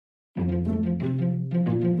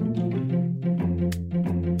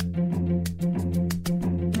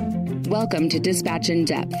Welcome to Dispatch in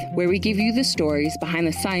Depth, where we give you the stories behind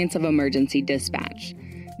the science of emergency dispatch.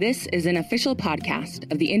 This is an official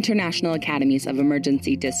podcast of the International Academies of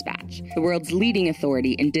Emergency Dispatch, the world's leading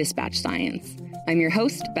authority in dispatch science. I'm your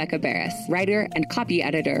host, Becca Barris, writer and copy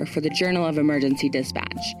editor for the Journal of Emergency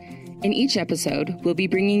Dispatch. In each episode, we'll be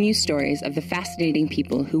bringing you stories of the fascinating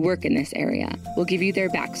people who work in this area. We'll give you their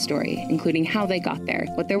backstory, including how they got there,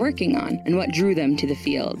 what they're working on, and what drew them to the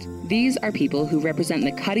field. These are people who represent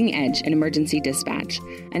the cutting edge in emergency dispatch,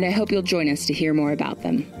 and I hope you'll join us to hear more about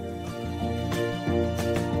them.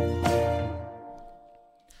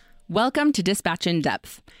 Welcome to Dispatch in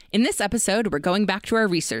Depth. In this episode, we're going back to our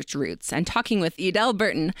research roots and talking with Edel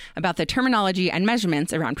Burton about the terminology and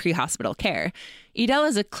measurements around pre-hospital care. Edel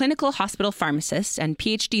is a clinical hospital pharmacist and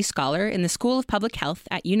PhD scholar in the School of Public Health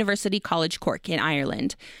at University College Cork in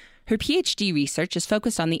Ireland. Her PhD research is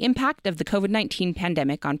focused on the impact of the COVID-19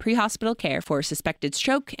 pandemic on pre-hospital care for suspected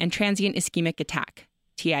stroke and transient ischemic attack,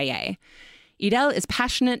 TIA. Edel is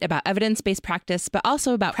passionate about evidence-based practice, but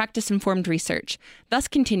also about practice-informed research, thus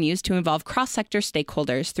continues to involve cross-sector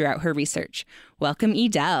stakeholders throughout her research. Welcome,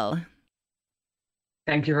 Edel.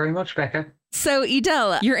 Thank you very much, Becca. So,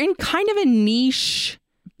 Edel, you're in kind of a niche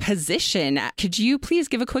position. Could you please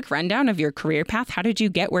give a quick rundown of your career path? How did you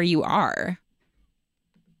get where you are?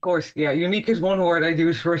 Of course, yeah, unique is one word I'd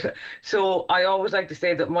use for it. So I always like to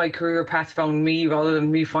say that my career path found me rather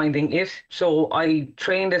than me finding it. So I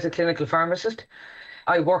trained as a clinical pharmacist.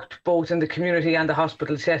 I worked both in the community and the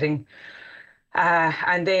hospital setting.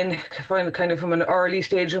 And then kind of from an early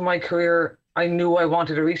stage of my career, I knew I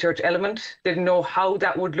wanted a research element. Didn't know how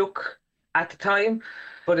that would look at the time,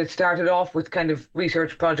 but it started off with kind of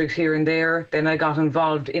research projects here and there. Then I got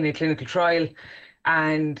involved in a clinical trial.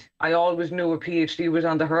 And I always knew a PhD was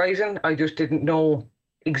on the horizon. I just didn't know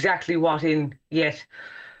exactly what in yet.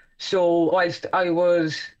 So whilst I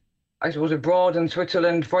was abroad in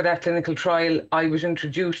Switzerland for that clinical trial, I was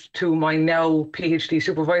introduced to my now PhD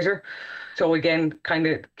supervisor. So again, kind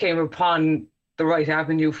of came upon the right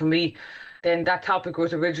avenue for me. Then that topic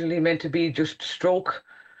was originally meant to be just stroke,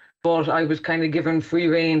 but I was kind of given free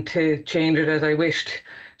rein to change it as I wished.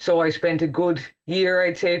 So I spent a good year,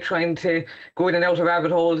 I'd say, trying to go in and out of rabbit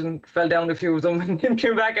holes and fell down a few of them and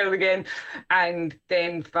came back out again, and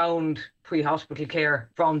then found pre-hospital care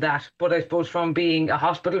from that. But I suppose from being a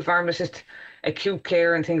hospital pharmacist, acute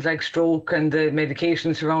care and things like stroke and the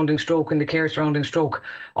medication surrounding stroke and the care surrounding stroke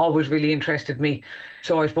always really interested me.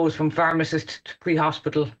 So I suppose from pharmacist to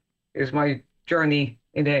pre-hospital is my journey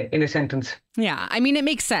in a sentence. Yeah, I mean, it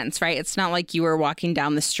makes sense, right? It's not like you were walking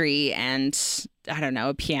down the street and, I don't know,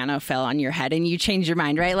 a piano fell on your head and you changed your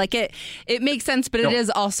mind, right? Like it makes sense, but It is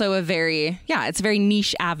also it's a very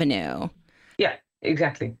niche avenue. Yeah,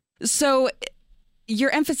 exactly. So your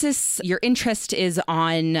interest is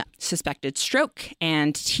on suspected stroke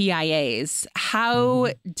and TIAs. How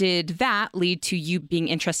did that lead to you being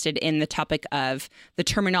interested in the topic of the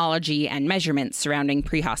terminology and measurements surrounding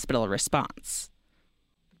pre-hospital response?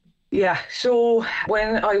 Yeah, so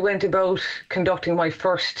when I went about conducting my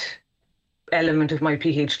first element of my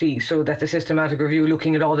PhD, so that's a systematic review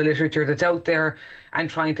looking at all the literature that's out there and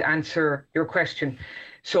trying to answer your question.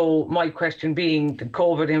 So my question being the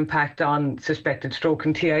COVID impact on suspected stroke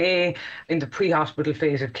and TIA in the pre-hospital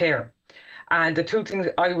phase of care. And the two things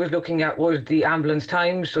I was looking at was the ambulance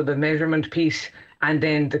time, so the measurement piece, and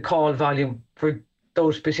then the call volume for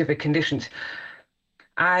those specific conditions.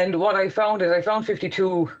 And what I found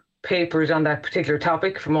 52 papers on that particular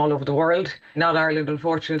topic from all over the world, not Ireland,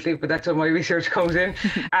 unfortunately, but that's where my research comes in.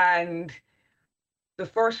 And the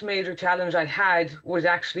first major challenge I had was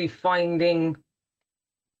actually finding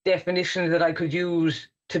definitions that I could use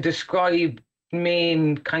to describe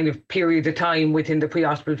main kind of periods of time within the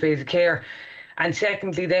pre-hospital phase of care. And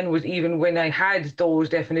secondly, then was even when I had those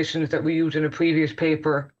definitions that we used in a previous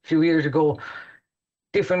paper a few years ago,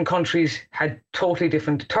 different countries had totally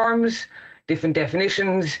different terms, different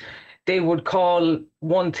definitions. They would call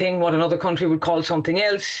one thing what another country would call something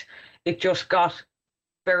else. It just got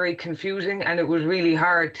very confusing, and it was really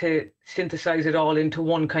hard to synthesize it all into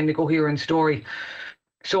one kind of coherent story.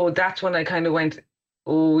 So that's when I kind of went,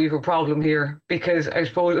 oh, we have a problem here, because I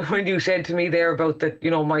suppose when you said to me there about that,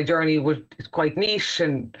 my journey was quite niche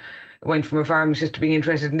and went from a pharmacist to being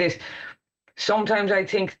interested in this. Sometimes I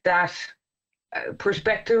think that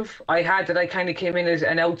perspective I had, that I kind of came in as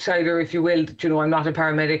an outsider, if you will, that, I'm not a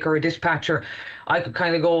paramedic or a dispatcher. I could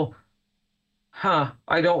kind of go,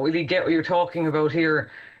 I don't really get what you're talking about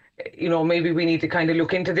here. Maybe we need to kind of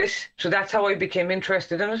look into this. So that's how I became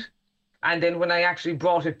interested in it. And then when I actually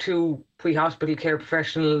brought it to pre-hospital care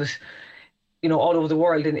professionals, all over the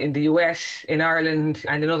world, in the US, in Ireland,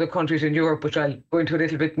 and in other countries in Europe, which I'll go into a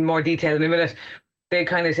little bit more detail in a minute, they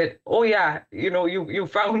kind of said, oh yeah, you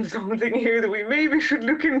found something here that we maybe should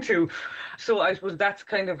look into. So I suppose that's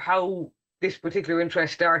kind of how this particular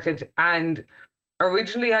interest started. And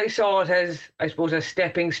originally I saw it as, I suppose, a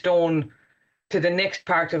stepping stone to the next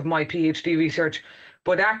part of my PhD research.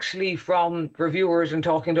 But actually, from reviewers and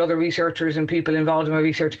talking to other researchers and people involved in my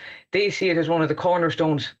research, they see it as one of the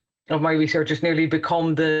cornerstones of my research. It's nearly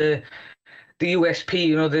become the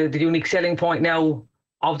USP, the unique selling point now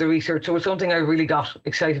of the research. So it's something I really got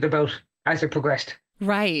excited about as it progressed.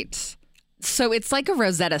 Right. So it's like a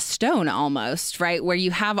Rosetta Stone almost, right? Where you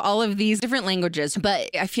have all of these different languages, but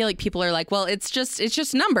I feel like people are like, well, it's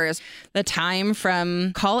just numbers. The time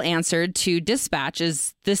from call answered to dispatch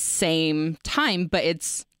is the same time, but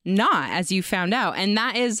it's not, as you found out. And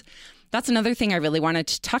that's another thing I really wanted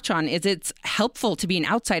to touch on, is it's helpful to be an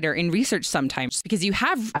outsider in research sometimes, because you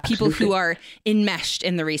have people who are enmeshed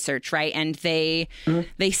in the research, right? And they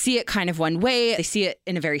see it kind of one way. They see it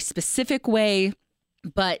in a very specific way.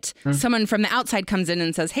 But someone from the outside comes in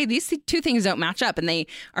and says, hey, these two things don't match up. And they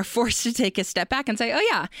are forced to take a step back and say, oh,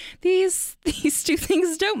 yeah, these two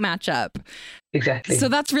things don't match up. Exactly. So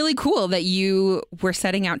that's really cool that you were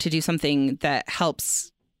setting out to do something that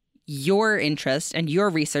helps your interest and your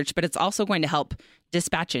research, but it's also going to help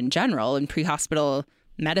dispatch in general and pre-hospital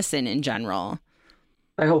medicine in general.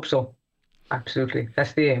 I hope so. Absolutely.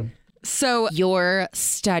 That's the aim. So your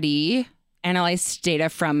study analyzed data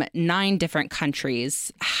from 9 different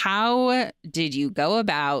countries. How did you go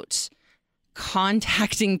about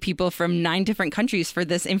contacting people from 9 different countries for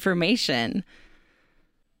this information?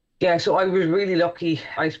 Yeah, so I was really lucky,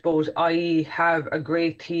 I suppose. I have a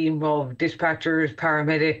great team of dispatchers,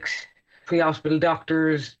 paramedics, pre-hospital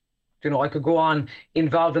doctors, I could go on,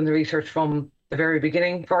 involved in the research from the very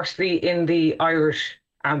beginning. Firstly, in the Irish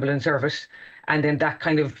ambulance service, and then that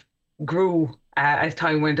kind of grew as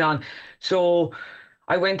time went on. So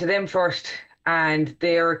I went to them first, and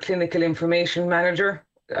their clinical information manager,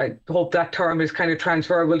 I hope that term is kind of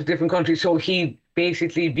transferable to different countries. So he'd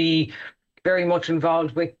basically be very much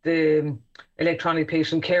involved with the electronic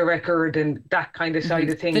patient care record and that kind of side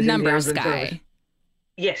of things. The numbers guy. Service.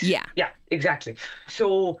 Yes. Yeah, exactly.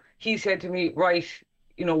 So he said to me, right,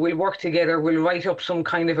 we'll work together. We'll write up some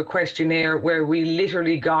kind of a questionnaire where we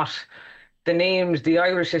literally got the names the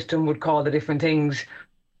Irish system would call the different things,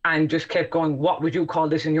 and just kept going, what would you call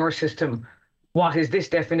this in your system? What is this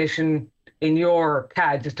definition in your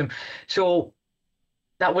CAD system? So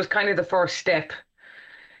that was kind of the first step.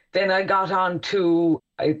 Then I got on to,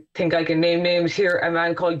 I think I can name names here, a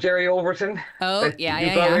man called Jerry Overton. Oh,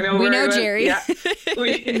 yeah. We know Jerry. Yeah,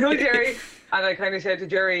 we know Jerry. And I kind of said to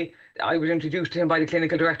Jerry, I was introduced to him by the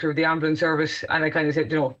clinical director of the ambulance service. And I kind of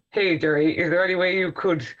said, hey, Jerry, is there any way you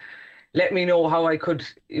could let me know how I could,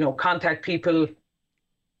 contact people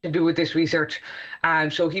to do with this research?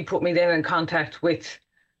 And so he put me then in contact with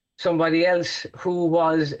somebody else who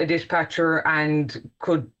was a dispatcher and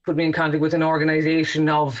could put me in contact with an organization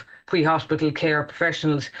of pre-hospital care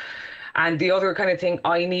professionals. And the other kind of thing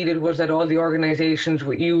I needed was that all the organizations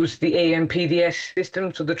would use the AMPDS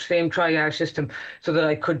system, so the same triage system, so that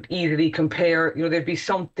I could easily compare, there'd be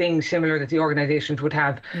something similar that the organizations would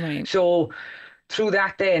have. Right. So through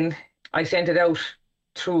that then, I sent it out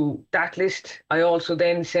through that list. I also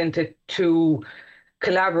then sent it to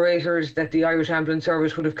collaborators that the Irish Ambulance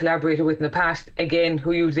Service would have collaborated with in the past, again,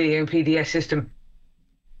 who use the AMPDS system.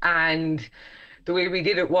 And the way we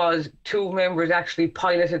did it was 2 members actually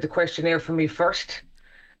piloted the questionnaire for me first.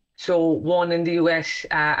 So one in the US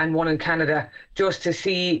and one in Canada, just to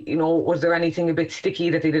see, was there anything a bit sticky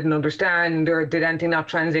that they didn't understand, or did anything not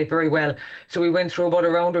translate very well? So we went through about a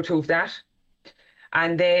round or 2 of that.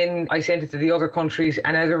 And then I sent it to the other countries.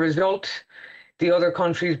 And as a result, the other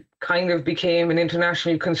countries kind of became an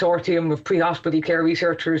international consortium of pre-hospital care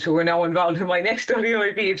researchers who are now involved in my next study of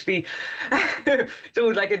my PhD. So it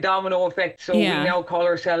was like a domino effect. So we now call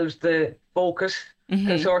ourselves the FOCUS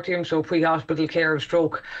consortium, so pre-hospital care of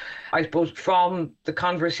stroke. I suppose from the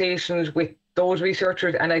conversations with those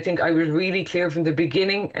researchers, and I think I was really clear from the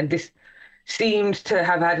beginning, and this seemed to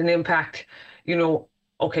have had an impact,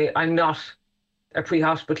 okay, I'm not a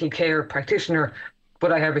pre-hospital care practitioner,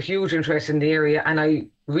 but I have a huge interest in the area, and I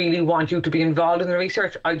really want you to be involved in the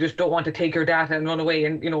research. I just don't want to take your data and run away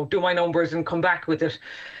and, do my numbers and come back with it.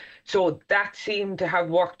 So that seemed to have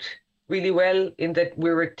worked really well, in that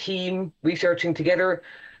we're a team researching together.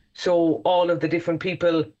 So all of the different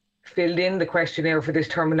people filled in the questionnaire for this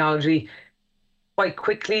terminology. quite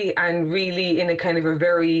quickly and really in a kind of a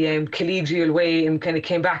very collegial way, and kind of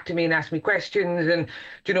came back to me and asked me questions. And,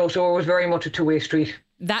 so it was very much a two-way street.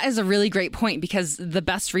 That is a really great point, because the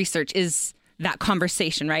best research is that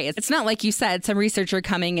conversation, right? It's not like you said, some researcher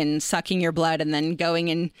coming and sucking your blood and then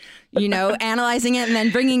going and, analyzing it and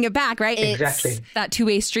then bringing it back, right? Exactly. It's that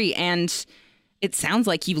two-way street. And it sounds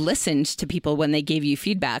like you listened to people when they gave you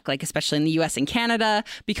feedback, like especially in the US and Canada,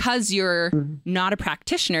 because you're not a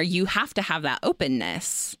practitioner, you have to have that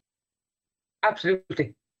openness.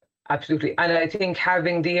 Absolutely. Absolutely. And I think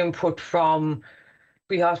having the input from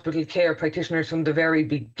pre-hospital care practitioners from the very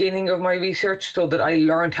beginning of my research, so that I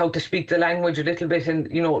learned how to speak the language a little bit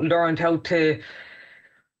and, learned how to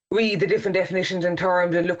read the different definitions and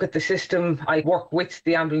terms and look at the system. I work with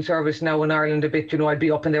the ambulance service now in Ireland a bit. I'd be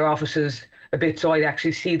up in their offices a bit, so I'd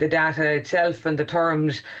actually see the data itself and the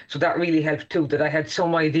terms. So that really helped too, that I had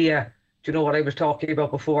some idea, what I was talking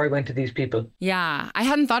about before I went to these people. Yeah, I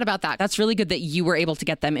hadn't thought about that. That's really good that you were able to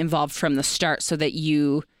get them involved from the start, so that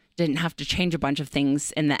you didn't have to change a bunch of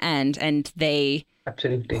things in the end, and they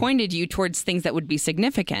absolutely pointed you towards things that would be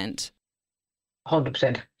significant.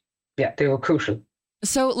 100%. Yeah, they were crucial.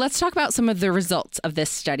 So let's talk about some of the results of this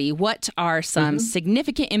study. What are some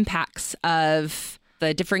significant impacts of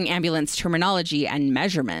the differing ambulance terminology and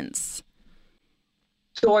measurements?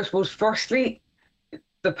 So I suppose firstly,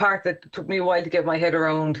 the part that took me a while to get my head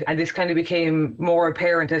around, and this kind of became more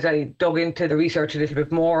apparent as I dug into the research a little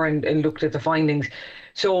bit more and looked at the findings.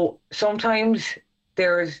 So sometimes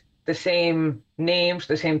there's the same names,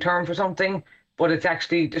 the same term for something, but it's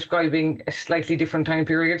actually describing a slightly different time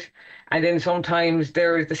period. And then sometimes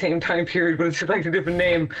there is the same time period, but it's a slightly different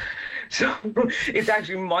name. So it's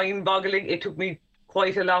actually mind-boggling. It took me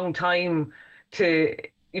quite a long time to,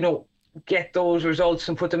 get those results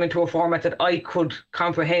and put them into a format that I could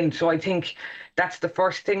comprehend. So I think that's the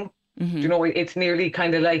first thing. It's nearly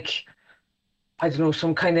kind of like, I don't know,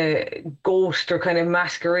 some kind of ghost or kind of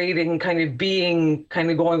masquerading kind of being,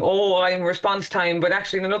 kind of going, oh, I'm response time, but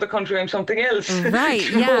actually in another country I'm something else.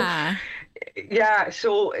 Right, yeah. Yeah,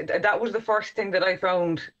 so that was the first thing that I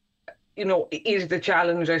found, is the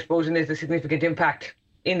challenge, I suppose, and is the significant impact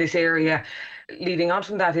in this area. Leading on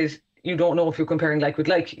from that is, you don't know if you're comparing like with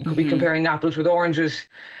like. You could be comparing apples with oranges.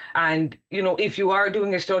 And, if you are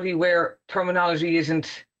doing a study where terminology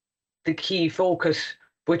isn't the key focus,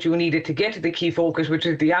 but you need it to get to the key focus, which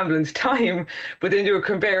is the ambulance time, but then you're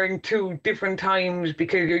comparing two different times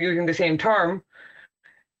because you're using the same term,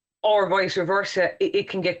 or vice versa, it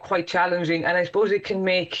can get quite challenging. And I suppose it can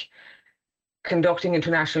make conducting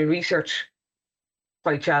international research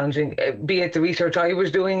quite challenging, be it the research I was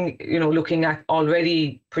doing, looking at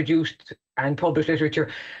already produced and published literature,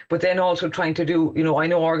 but then also trying to do, I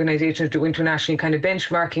know organizations do internationally kind of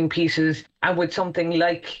benchmarking pieces. And with something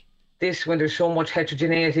like this, when there's so much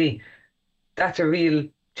heterogeneity, that's a real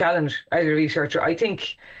challenge as a researcher. I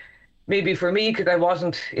think maybe for me, because I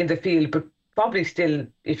wasn't in the field, but probably still,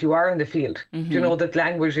 if you are in the field, that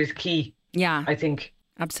language is key. Yeah, I think.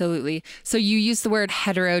 Absolutely. So you use the word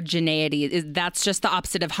heterogeneity. That's just the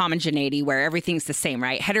opposite of homogeneity, where everything's the same,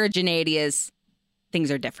 right? Heterogeneity is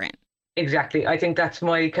things are different. Exactly. I think that's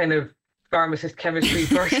my kind of pharmacist chemistry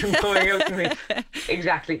person going out to me.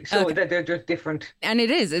 Exactly. So that they're just different. And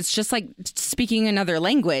it's just like speaking another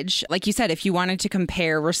language. Like you said, if you wanted to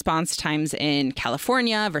compare response times in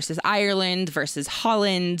California versus Ireland versus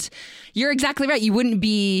Holland, you're exactly right. You wouldn't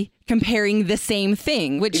be comparing the same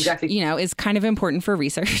thing, which, is kind of important for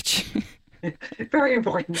research. Very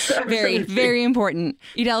important. Very, very important.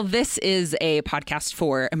 Edel, this is a podcast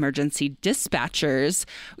for emergency dispatchers.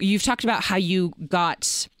 You've talked about how you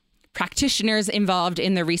got practitioners involved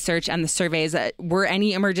in the research and the surveys. Were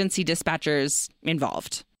any emergency dispatchers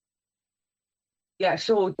involved? Yeah,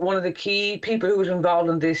 so one of the key people who was involved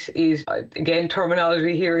in this is, again,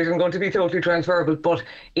 terminology here isn't going to be totally transferable, but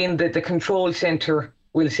in the control centre,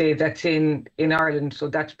 we'll say, that's in Ireland. So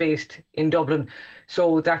that's based in Dublin.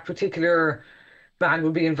 So that particular man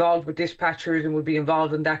will be involved with dispatchers and will be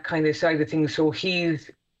involved in that kind of side of things. So he's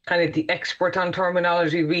kind of the expert on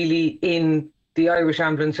terminology really in the Irish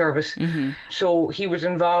Ambulance Service. So he was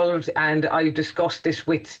involved, and I discussed this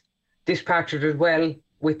with dispatchers as well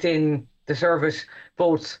within the service,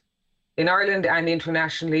 both in Ireland and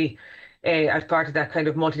internationally, as part of that kind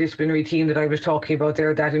of multidisciplinary team that I was talking about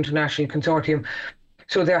there, that international consortium.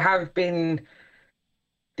 So there have been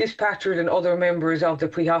dispatchers and other members of the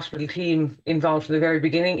pre-hospital team involved from the very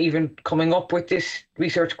beginning, even coming up with this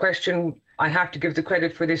research question. I have to give the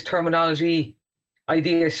credit for this terminology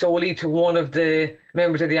idea solely to one of the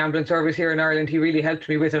members of the ambulance service here in Ireland. He really helped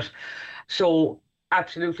me with it. So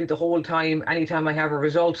absolutely the whole time, anytime I have a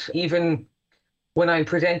result, even when I'm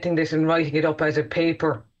presenting this and writing it up as a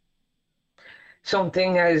paper,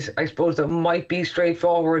 something as, I suppose, that might be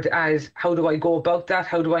straightforward as how do I go about that?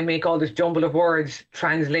 How do I make all this jumble of words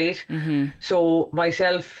translate? So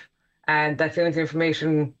myself and that clinical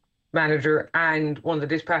information manager and one of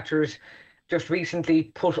the dispatchers just recently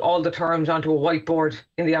put all the terms onto a whiteboard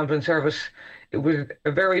in the ambulance service. It was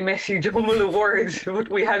a very messy jumble of words, but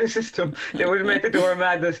we had a system. There was a method to our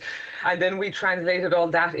madness. And then we translated all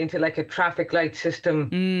that into like a traffic light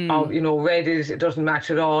system of, red is it doesn't match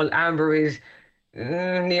at all, amber is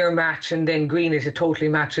near match, and then green is it totally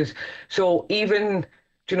matches. So even,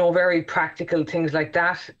 very practical things like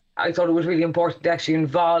that, I thought it was really important to actually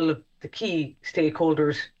involve the key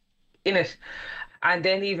stakeholders in it. And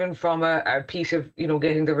then even from a piece of,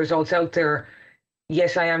 getting the results out there,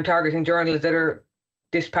 yes, I am targeting journals that are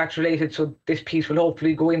dispatch related. So this piece will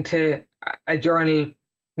hopefully go into a journal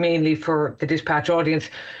mainly for the dispatch audience,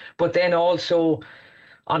 but then also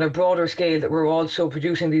on a broader scale that we're also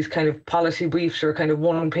producing these kind of policy briefs or kind of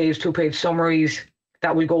 1 page, 2 page summaries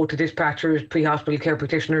that will go to dispatchers, pre-hospital care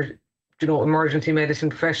practitioners, emergency medicine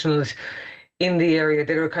professionals in the area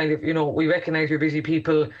that are kind of, we recognize you're busy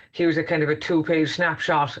people. Here's a kind of a 2 page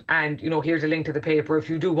snapshot and, here's a link to the paper if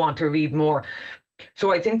you do want to read more.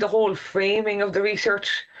 So I think the whole framing of the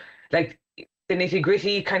research, like the nitty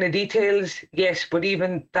gritty kind of details, yes, but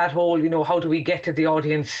even that whole, how do we get to the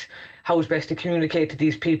audience? How's best to communicate to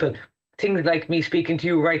these people? Things like me speaking to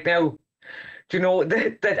you right now,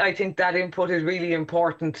 that I think that input is really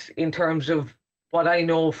important in terms of what I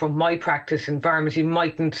know from my practice in pharmacy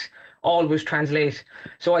mightn't always translate.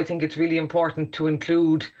 So I think it's really important to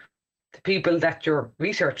include the people that you're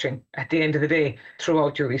researching at the end of the day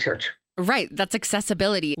throughout your research. Right. That's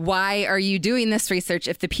accessibility. Why are you doing this research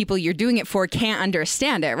if the people you're doing it for can't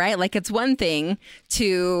understand it, right? Like it's one thing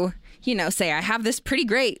to, say I have this pretty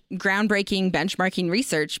great groundbreaking benchmarking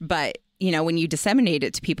research, but when you disseminate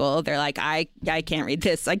it to people, they're like, I can't read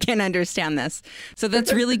this. I can't understand this. So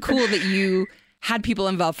that's really cool that you had people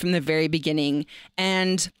involved from the very beginning.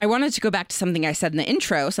 And I wanted to go back to something I said in the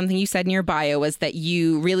intro. Something you said in your bio was that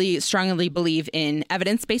you really strongly believe in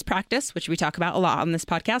evidence-based practice, which we talk about a lot on this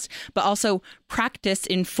podcast, but also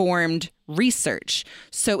practice-informed research.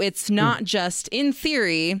 So it's not just in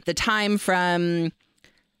theory, the time from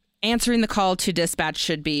answering the call to dispatch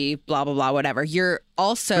should be blah, blah, blah, whatever. You're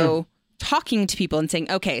also talking to people and saying,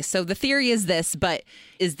 okay, so the theory is this, but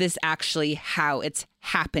is this actually how it's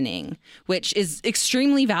happening, which is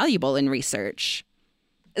extremely valuable in research.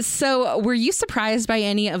 So were you surprised by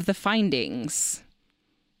any of the findings?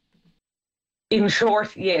 In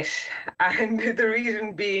short, yes. And the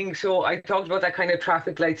reason being, so I talked about that kind of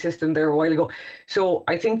traffic light system there a while ago. So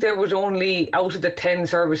I think there was only, out of the 10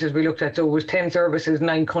 services we looked at, so it was 10 services,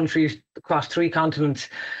 9 countries across 3 continents.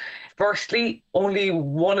 Firstly, only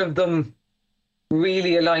one of them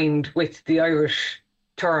really aligned with the Irish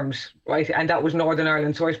terms, right? And that was Northern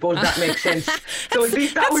Ireland. So I suppose that makes sense. So at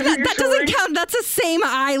least that was reassuring. That doesn't count. That's the same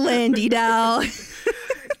island, Edel.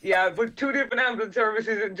 Yeah, but 2 different ambulance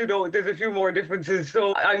services, and there's a few more differences.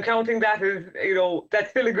 So I'm counting that as, that's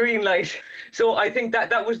still a green light. So I think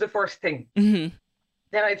that was the first thing. Then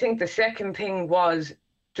I think the second thing was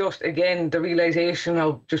just, again, the realization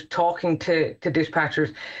of just talking to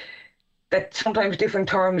dispatchers that sometimes different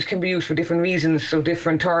terms can be used for different reasons. So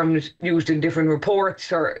different terms used in different reports,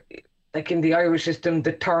 or like in the Irish system,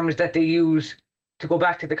 the terms that they use to go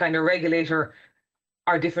back to the kind of regulator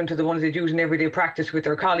are different to the ones they use in everyday practice with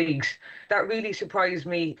their colleagues. That really surprised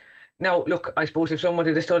me. Now, look, I suppose if someone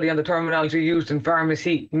did a study on the terminology used in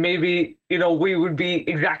pharmacy, maybe, we would be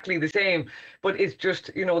exactly the same. But it's just,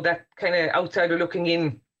 that kind of outsider looking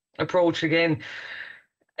in approach again.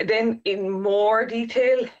 Then in more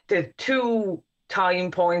detail, the 2 time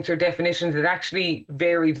points or definitions that actually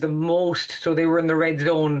varied the most, so they were in the red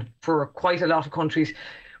zone for quite a lot of countries.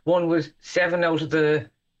 One was 7 out of the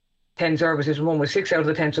 10 services, and one was 6 out of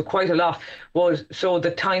the 10, so quite a lot, was so the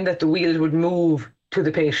time that the wheels would move to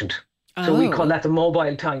the patient. So we call that the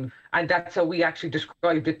mobile time. And that's how we actually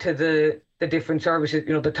described it to the different services,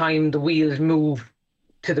 the time the wheels move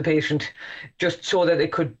to the patient, just so that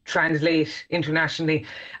it could translate internationally.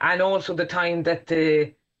 And also the time that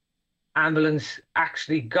the ambulance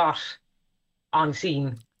actually got on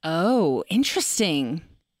scene. Oh, interesting.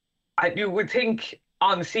 You would think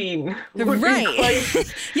on scene would right. be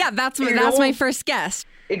quite, yeah, that's my first guess.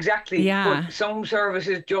 Exactly. Yeah. But some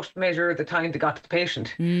services just measure the time they got to the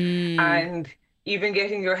patient. And even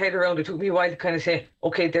getting your head around it took me a while to kind of say,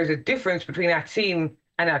 okay, there's a difference between at scene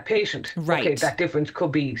and at patient. Right. Okay, that difference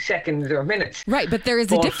could be seconds or minutes. Right, but there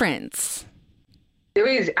is a difference. There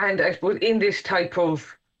is, and I suppose in this type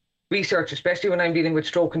of research, especially when I'm dealing with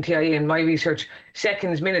stroke and TIA in my research,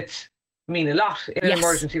 seconds, minutes mean a lot in an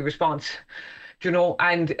emergency response.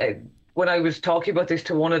 And when I was talking about this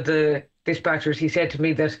to one of the dispatchers, he said to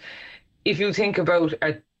me that if you think about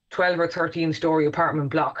a 12 or 13 story apartment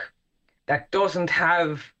block that doesn't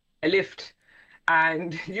have a lift,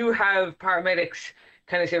 and you have paramedics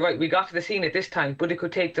kind of say, right, we got to the scene at this time, but it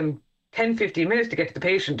could take them 10, 15 minutes to get to the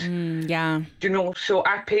patient. Yeah. So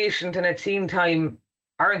at patient and at scene time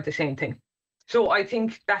aren't the same thing. So I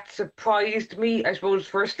think that surprised me, I suppose,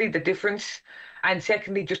 firstly, the difference, and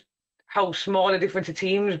secondly, just how small a difference it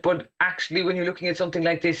seems. But actually, when you're looking at something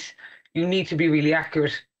like this, you need to be really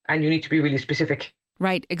accurate and you need to be really specific.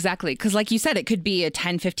 Right, exactly. Because like you said, it could be a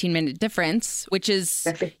 10, 15-minute difference, which is,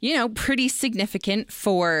 pretty significant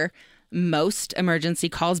for most emergency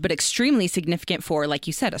calls, but extremely significant for, like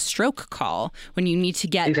you said, a stroke call when you need to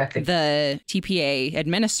get the TPA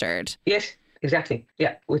administered. Yes, exactly.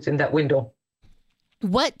 Yeah, within that window.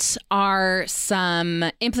 What are some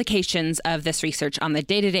implications of this research on the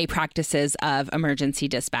day-to-day practices of emergency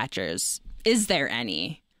dispatchers? Is there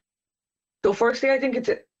any? So firstly, I think it's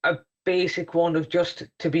a basic one of just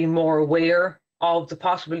to be more aware of the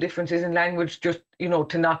possible differences in language, just,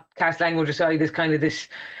 to not cast language aside as kind of this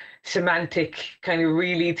semantic, kind of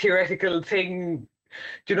really theoretical thing,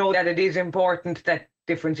 that it is important that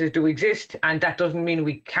differences do exist. And that doesn't mean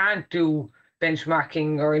we can't do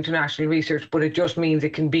benchmarking or international research, but it just means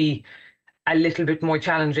it can be a little bit more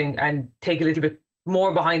challenging and take a little bit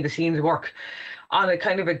more behind the scenes work on a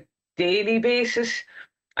kind of a daily basis.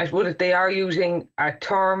 I suppose if they are using a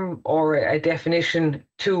term or a definition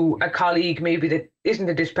to a colleague, maybe that isn't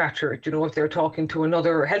a dispatcher, if they're talking to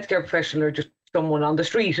another healthcare professional or just someone on the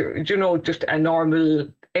street or, just a normal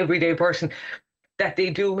everyday person, that they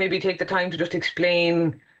do maybe take the time to just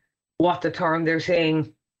explain what the term they're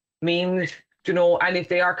saying means, and if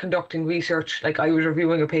they are conducting research, like I was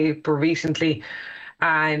reviewing a paper recently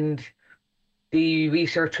and the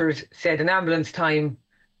researchers said an ambulance time,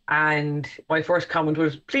 and my first comment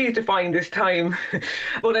was, please define this time.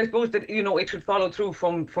 But I suppose that, it should follow through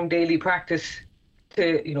from daily practice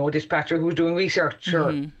to, a dispatcher who's doing research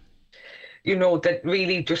or, that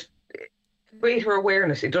really just greater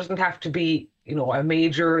awareness. It doesn't have to be, a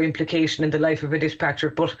major implication in the life of a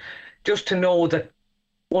dispatcher, but just to know that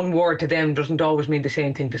one word to them doesn't always mean the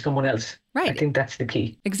same thing to someone else. Right. I think that's the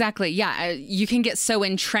key. Exactly. Yeah. You can get so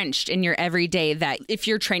entrenched in your everyday that if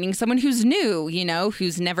you're training someone who's new,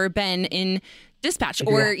 who's never been in dispatch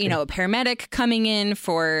or, a paramedic coming in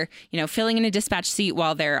for, filling in a dispatch seat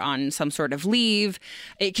while they're on some sort of leave,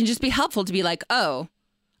 it can just be helpful to be like, oh,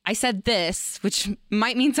 I said this, which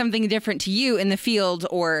might mean something different to you in the field,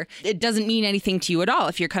 or it doesn't mean anything to you at all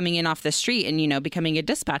if you're coming in off the street and, becoming a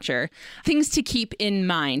dispatcher. Things to keep in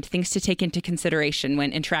mind, things to take into consideration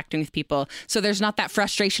when interacting with people. So there's not that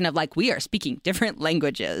frustration of like, we are speaking different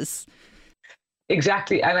languages.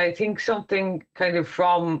 Exactly. And I think something kind of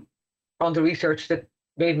from the research that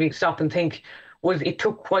made me stop and think was it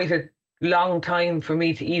took quite a long time for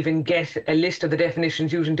me to even get a list of the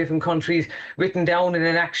definitions used in different countries written down in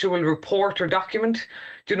an actual report or document.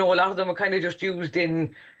 A lot of them are kind of just used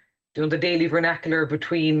in, the daily vernacular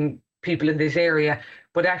between people in this area.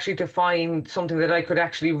 But actually to find something that I could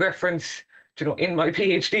actually reference, in my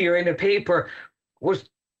PhD or in a paper was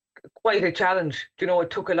quite a challenge. It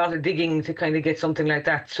took a lot of digging to kind of get something like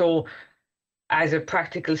that. So as a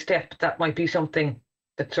practical step, that might be something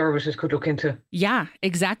that services could look into. Yeah,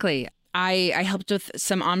 exactly. I helped with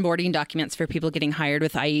some onboarding documents for people getting hired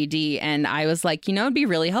with IED. And I was like, it'd be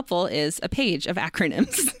really helpful is a page of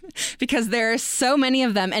acronyms because there are so many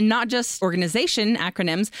of them, and not just organization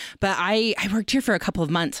acronyms. But I worked here for a couple of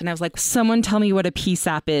months and I was like, someone tell me what a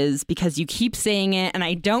PSAP is because you keep saying it and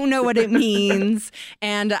I don't know what it means.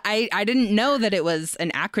 And I didn't know that it was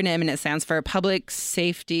an acronym and it stands for Public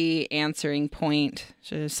Safety Answering Point,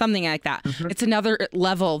 something like that. Mm-hmm. It's another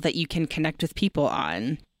level that you can connect with people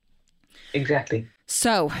on. Exactly.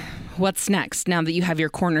 So what's next now that you have your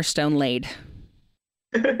cornerstone laid?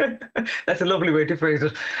 That's a lovely way to phrase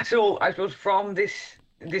it. So I suppose from this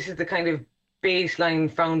is the kind of baseline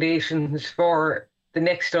foundations for the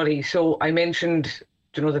next study. So I mentioned,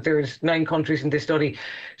 that there's 9 countries in this study.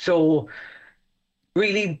 So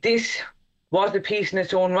really this was a piece in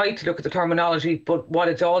its own right to look at the terminology, but what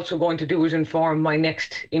it's also going to do is inform my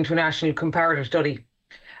next international comparative study.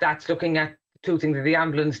 That's looking at 2 things, the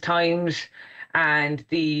ambulance times and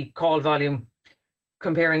the call volume,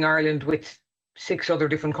 comparing Ireland with 6 other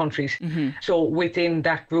different countries. Mm-hmm. So within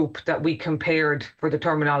that group that we compared for the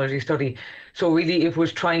terminology study. So really it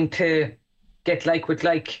was trying to get like with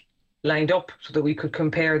like lined up so that we could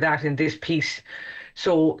compare that in this piece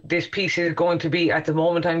So this piece is going to be, at the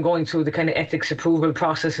moment, I'm going through the kind of ethics approval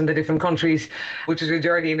process in the different countries, which is a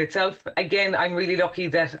journey in itself. Again, I'm really lucky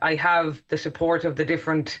that I have the support of the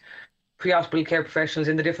different pre-hospital care professionals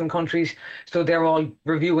in the different countries. So they're all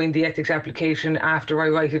reviewing the ethics application after I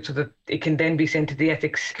write it so that it can then be sent to the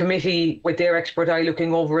ethics committee with their expert eye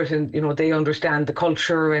looking over it. And, they understand the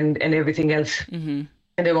culture and everything else in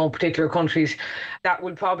their own particular countries. That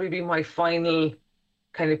will probably be my final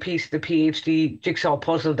kind of piece of the PhD jigsaw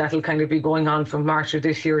puzzle. That'll kind of be going on from March of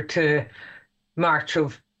this year to March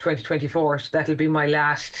of 2024. So that'll be my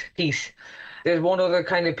last piece. There's one other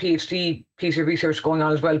kind of PhD piece of research going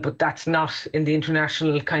on as well, but that's not in the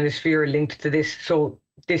international kind of sphere linked to this. So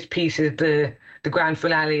this piece is the grand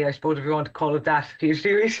finale, I suppose, if you want to call it that,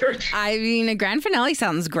 PhD research. I mean, a grand finale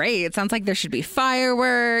sounds great. It sounds like there should be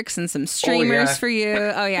fireworks and some streamers for you.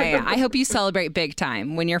 Oh, yeah. I hope you celebrate big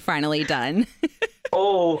time when you're finally done.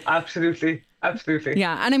 Oh, absolutely. Absolutely.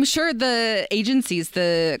 Yeah. And I'm sure the agencies,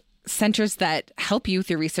 the centers that help you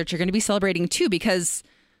with your research are going to be celebrating too, because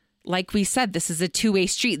like we said, this is a two-way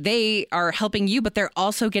street. They are helping you, but they're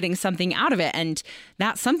also getting something out of it. And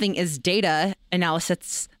that something is data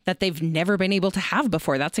analysis that they've never been able to have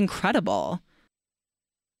before. That's incredible.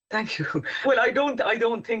 Thank you. Well, I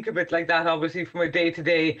don't think of it like that, obviously, from a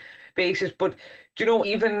day-to-day basis. But,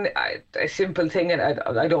 even a simple thing, and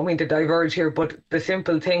I don't mean to diverge here, but the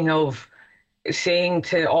simple thing of saying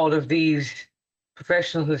to all of these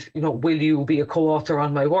professionals, will you be a co-author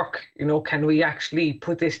on my work? Can we actually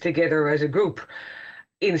put this together as a group?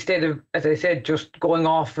 Instead of, as I said, just going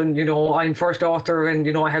off and, I'm first author and,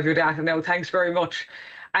 I have your data now, thanks very much.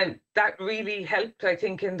 And that really helped, I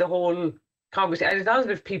think, in the whole conversation. And it's not as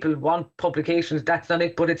if people want publications, that's not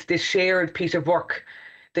it, but it's this shared piece of work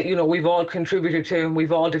that, we've all contributed to and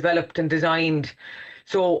we've all developed and designed.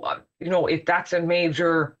 So, if that's a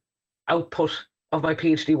major output of my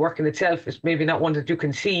PhD work in itself, it's maybe not one that you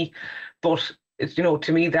can see, but it's,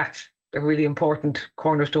 to me, that's a really important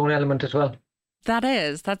cornerstone element as well.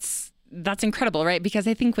 That's incredible, right? Because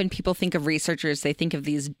I think when people think of researchers, they think of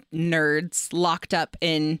these nerds locked up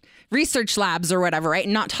in research labs or whatever, right?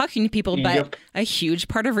 Not talking to people, but a huge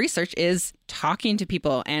part of research is talking to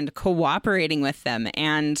people and cooperating with them.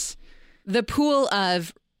 And the pool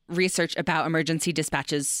of research about emergency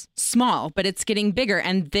dispatch is small, but it's getting bigger.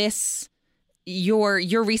 And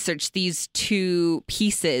your research, these two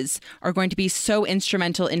pieces are going to be so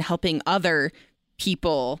instrumental in helping other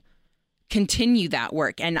people continue that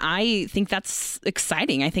work. And I think that's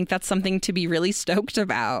exciting. I think that's something to be really stoked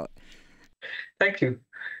about. Thank you.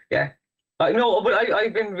 Yeah. No, but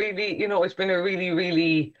I've been really, it's been a really,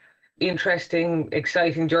 really interesting,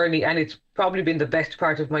 exciting journey. And it's probably been the best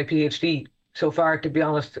part of my PhD so far, to be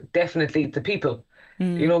honest. Definitely the people,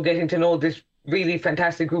 getting to know this really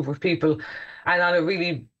fantastic group of people. And on a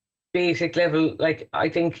really basic level, like, I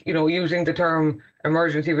think, using the term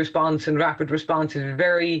emergency response and rapid response is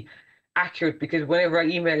very accurate, because whenever I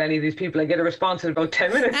email any of these people, I get a response in about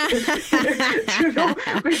 10 minutes,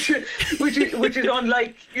 which is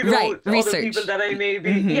unlike, right, other research. people that I may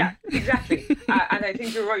be. Yeah, exactly. And I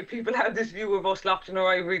think you're right. People have this view of us locked in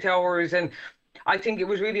our ivory towers. And I think it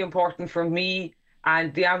was really important for me,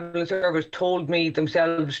 and the ambulance service told me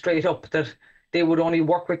themselves straight up that they would only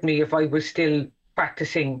work with me if I was still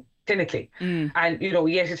practicing clinically. And,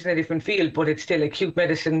 yes, it's in a different field, but it's still acute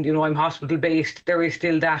medicine. I'm hospital based. There is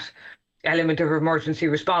still that element of emergency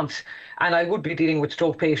response. And I would be dealing with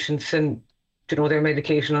stroke patients and, their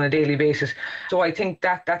medication on a daily basis. So I think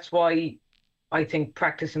that's why I think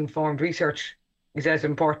practice-informed research is as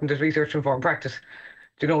important as research-informed practice.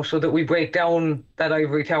 So that we break down that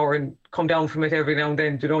ivory tower and come down from it every now and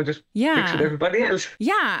then, just mix with everybody else.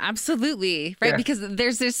 Yeah, absolutely. Right. Yeah. Because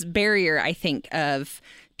there's this barrier, I think, of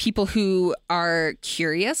people who are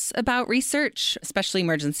curious about research, especially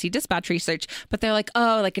emergency dispatch research, but they're like,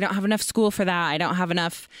 oh, like, I don't have enough school for that. I don't have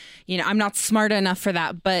enough, I'm not smart enough for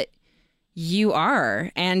that. But you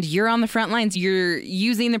are, and you're on the front lines. You're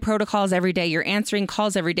using the protocols every day. You're answering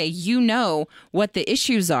calls every day. You know what the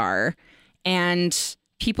issues are. And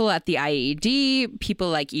people at the IAED, people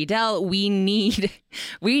like Edel, we need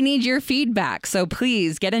your feedback. So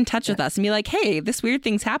please get in touch with us and be like, hey, this weird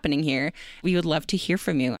thing's happening here. We would love to hear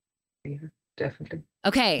from you. Yeah, definitely.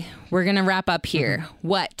 Okay, we're going to wrap up here.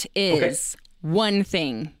 What is one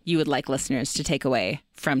thing you would like listeners to take away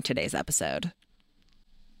from today's episode?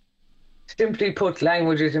 Simply put,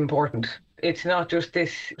 language is important. It's not just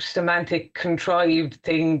this semantic, contrived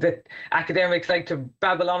thing that academics like to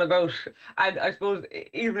babble on about. And I suppose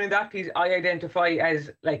even in that piece, I identify as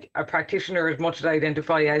like a practitioner as much as I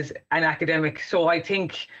identify as an academic. So I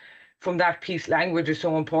think from that piece, language is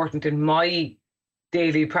so important in my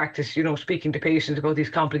daily practice, speaking to patients about these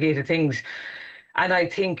complicated things. And I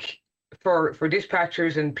think for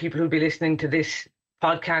dispatchers and people who'll be listening to this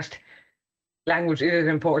podcast, language is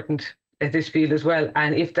important at this field as well.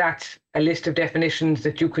 And if that's a list of definitions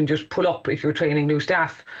that you can just pull up if you're training new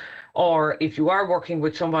staff, or if you are working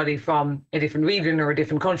with somebody from a different region or a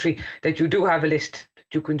different country, that you do have a list that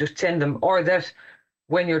you can just send them, or that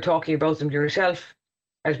when you're talking about them yourself,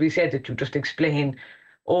 as we said, that you just explain,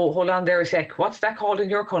 oh, hold on there a sec, what's that called in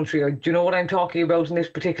your country? Or do you know what I'm talking about in this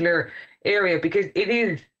particular area? Because it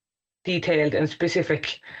is detailed and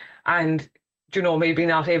specific, and maybe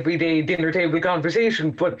not everyday dinner table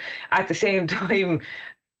conversation, but at the same time,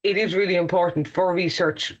 it is really important for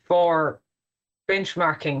research, for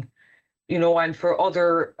benchmarking, and for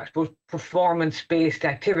other, I suppose, performance-based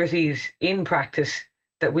activities in practice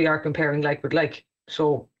that we are comparing like with like.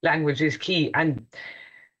 So language is key. And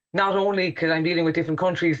not only because I'm dealing with different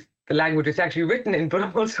countries, the language it's actually written in,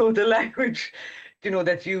 but also the language,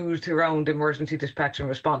 that's used around emergency dispatch and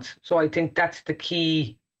response. So I think that's the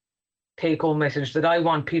key take-home message that I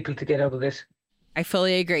want people to get out of this. I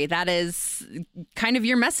fully agree. That is kind of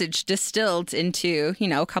your message distilled into,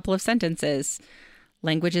 a couple of sentences.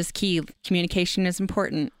 Language is key. Communication is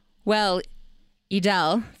important. Well,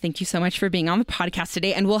 Edel, thank you so much for being on the podcast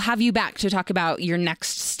today. And we'll have you back to talk about your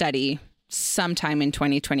next study sometime in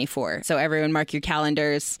 2024. So everyone mark your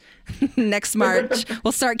calendars. Next March,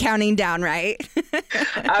 we'll start counting down, right?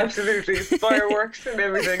 Absolutely. Fireworks and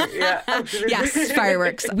everything. Yeah, absolutely. Yes,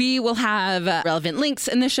 fireworks. We will have relevant links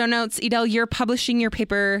in the show notes. Edel, you're publishing your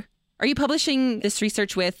paper. Are you publishing this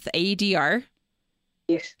research with AEDR?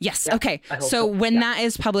 Yes. Yeah, okay. So when that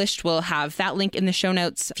is published, we'll have that link in the show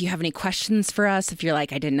notes. If you have any questions for us, if you're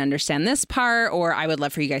like, I didn't understand this part, or I would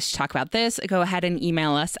love for you guys to talk about this, go ahead and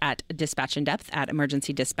email us at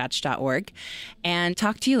dispatchinDepth@emergencydispatch.org, and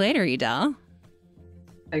talk to you later, Edel.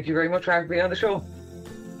 Thank you very much for having me on the show.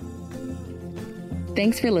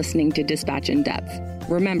 Thanks for listening to Dispatch in Depth.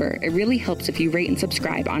 Remember, it really helps if you rate and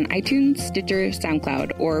subscribe on iTunes, Stitcher,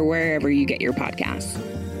 SoundCloud, or wherever you get your podcasts.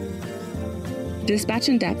 Dispatch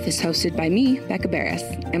in Depth is hosted by me, Becca Barris.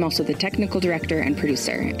 I'm also the technical director and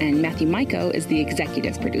producer, and Matthew Maiko is the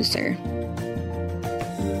executive producer.